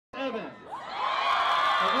Evans,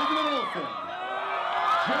 Elizabeth Olsen,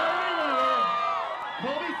 Jeremy Renner,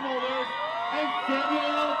 Kobe Smulders, and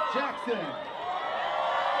Samuel Jackson.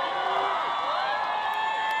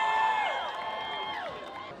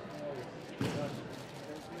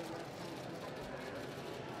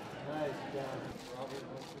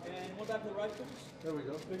 And one back to the right, please. There we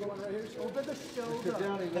go. Bigger one right here. Open the shoulder. Mr.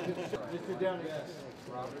 Downey, Mr. Downey. Yes.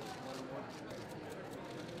 Robert.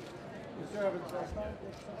 Mr. Evans, last time.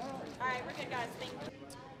 All right, we're good, guys. Thank you.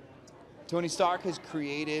 Tony Stark has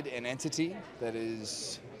created an entity that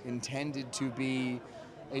is intended to be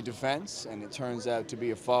a defense, and it turns out to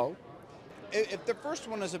be a foe. If the first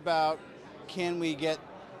one is about can we get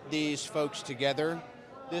these folks together,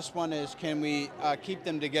 this one is can we keep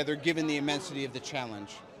them together given the immensity of the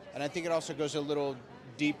challenge. And I think it also goes a little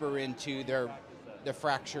deeper into the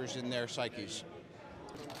fractures in their psyches.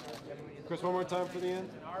 Chris, one more time for the end.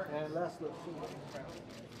 And last look.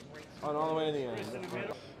 On all the way to the end.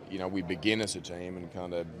 You know, we begin as a team and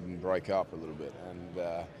kind of break up a little bit, and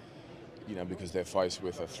you know, because they're faced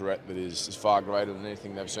with a threat that is far greater than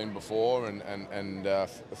anything they've seen before, and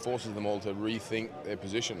forces them all to rethink their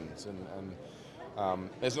positions. And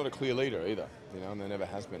there's not a clear leader either, you know, and there never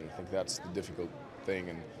has been. I think that's the difficult thing,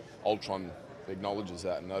 and Ultron acknowledges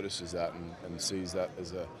that and notices that and sees that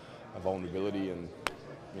as a vulnerability, and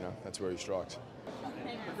you know, that's where he strikes.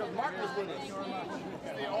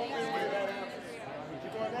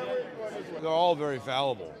 They're all very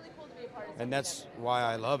fallible, and that's why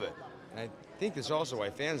I love it. And I think that's also why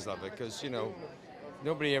fans love it, because, you know,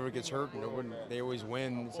 nobody ever gets hurt, and they always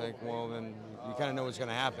win. It's like, well, then you kind of know what's going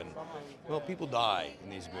to happen. Well, people die in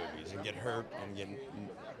these movies and get hurt and get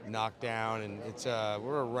knocked down, and it's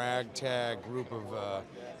we're a ragtag group of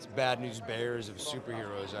it's bad news bears of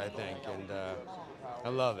superheroes, I think, and I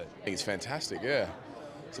love it. I think it's fantastic, yeah.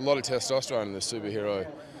 There's a lot of testosterone in the superhero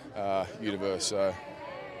universe, so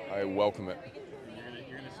I welcome it.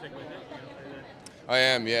 You're gonna stick with it? I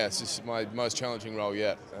am, yeah. It's just my most challenging role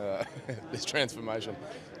yet. This transformation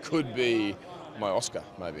could be my Oscar,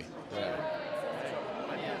 maybe. Yeah.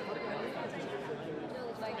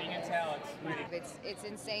 It's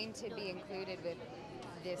insane to be included with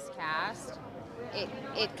this cast.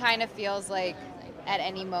 It kind of feels like at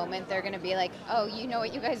any moment they're going to be like, oh, you know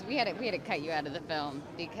what, you guys, we had to cut you out of the film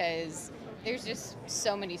because there's just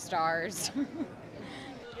so many stars.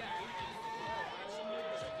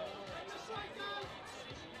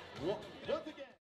 What?